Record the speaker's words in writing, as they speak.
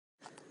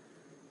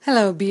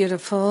Hello,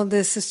 beautiful.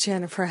 This is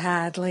Jennifer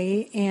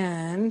Hadley,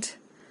 and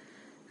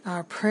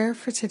our prayer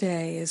for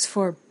today is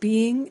for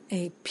being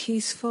a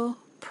peaceful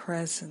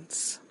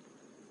presence.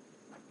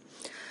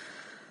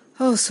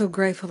 Oh, so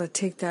grateful to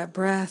take that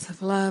breath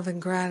of love and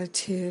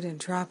gratitude and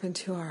drop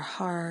into our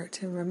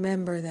heart and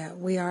remember that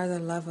we are the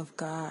love of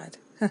God.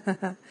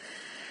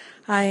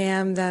 I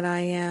am that I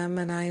am,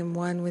 and I am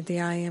one with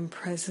the I am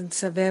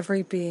presence of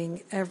every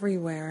being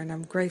everywhere, and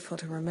I'm grateful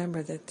to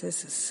remember that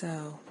this is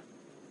so.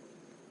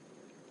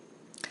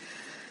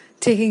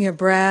 Taking a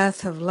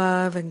breath of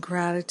love and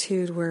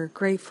gratitude, we're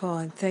grateful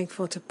and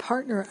thankful to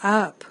partner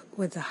up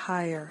with the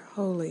higher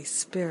Holy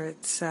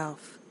Spirit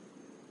self.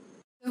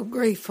 So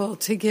grateful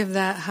to give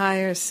that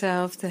higher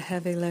self the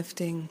heavy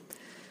lifting.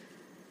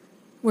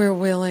 We're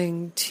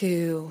willing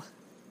to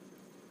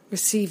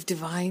receive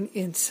divine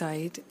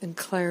insight and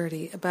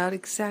clarity about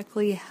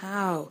exactly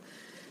how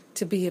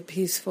to be a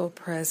peaceful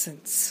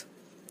presence.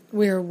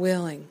 We're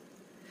willing,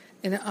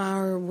 and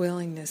our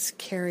willingness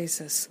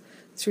carries us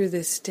through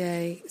this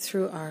day,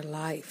 through our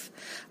life.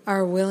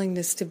 Our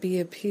willingness to be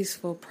a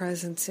peaceful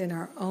presence in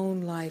our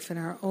own life, in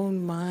our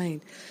own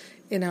mind,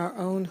 in our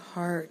own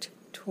heart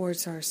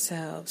towards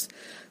ourselves.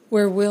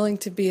 We're willing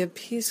to be a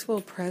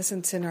peaceful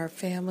presence in our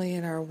family,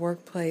 in our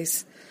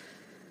workplace,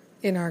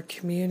 in our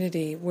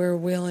community. We're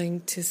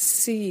willing to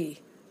see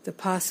the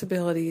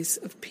possibilities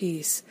of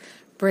peace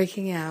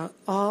breaking out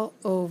all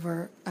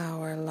over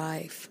our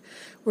life.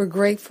 We're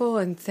grateful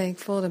and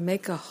thankful to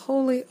make a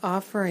holy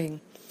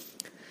offering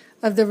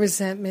of the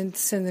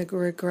resentments and the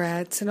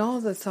regrets and all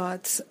the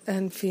thoughts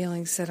and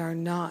feelings that are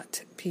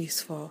not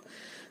peaceful.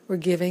 We're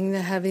giving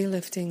the heavy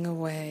lifting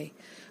away.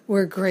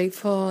 We're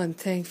grateful and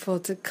thankful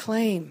to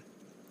claim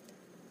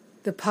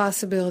the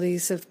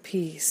possibilities of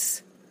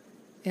peace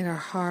in our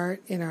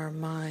heart, in our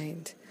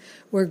mind.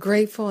 We're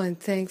grateful and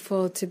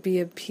thankful to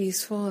be a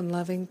peaceful and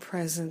loving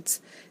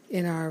presence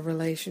in our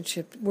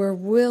relationship. We're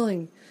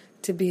willing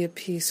to be a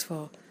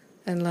peaceful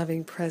and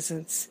loving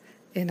presence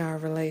in our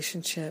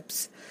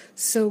relationships.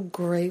 So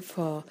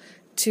grateful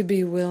to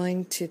be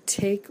willing to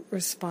take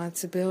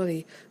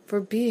responsibility for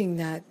being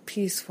that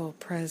peaceful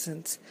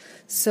presence.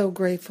 So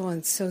grateful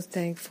and so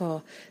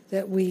thankful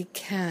that we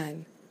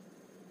can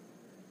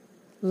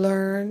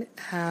learn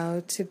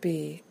how to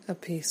be a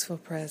peaceful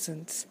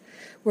presence.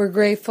 We're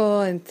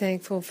grateful and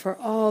thankful for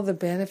all the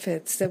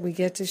benefits that we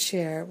get to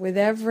share with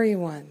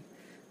everyone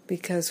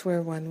because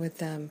we're one with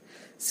them.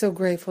 So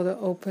grateful to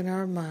open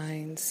our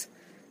minds,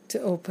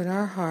 to open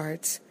our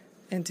hearts,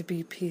 and to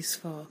be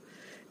peaceful.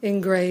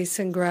 In grace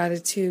and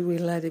gratitude we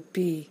let it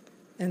be,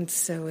 and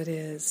so it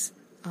is.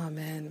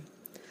 Amen.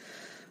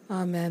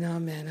 Amen,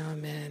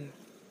 amen,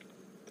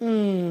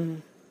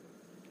 amen.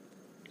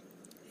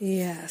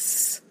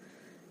 Yes.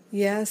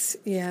 Yes,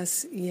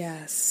 yes,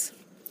 yes.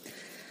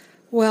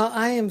 Well,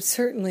 I am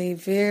certainly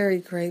very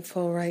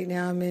grateful right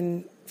now. I'm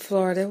in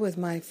Florida with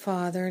my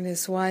father and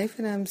his wife,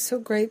 and I'm so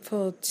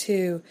grateful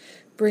to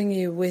bring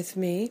you with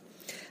me.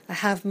 I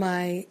have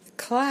my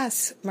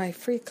class, my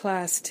free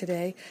class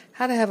today,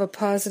 how to have a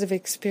positive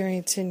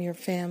experience in your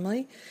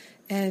family.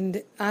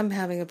 And I'm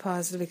having a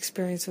positive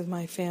experience with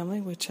my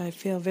family, which I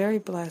feel very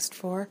blessed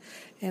for.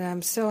 And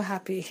I'm so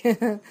happy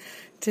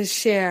to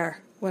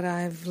share what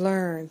I've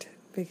learned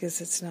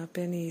because it's not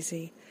been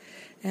easy.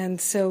 And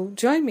so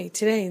join me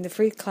today in the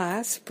free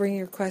class. Bring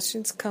your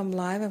questions. Come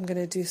live. I'm going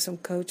to do some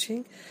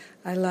coaching.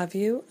 I love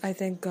you. I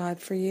thank God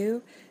for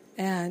you.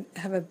 And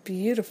have a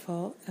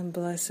beautiful and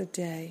blessed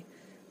day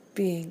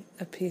being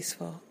a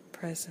peaceful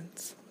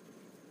presence.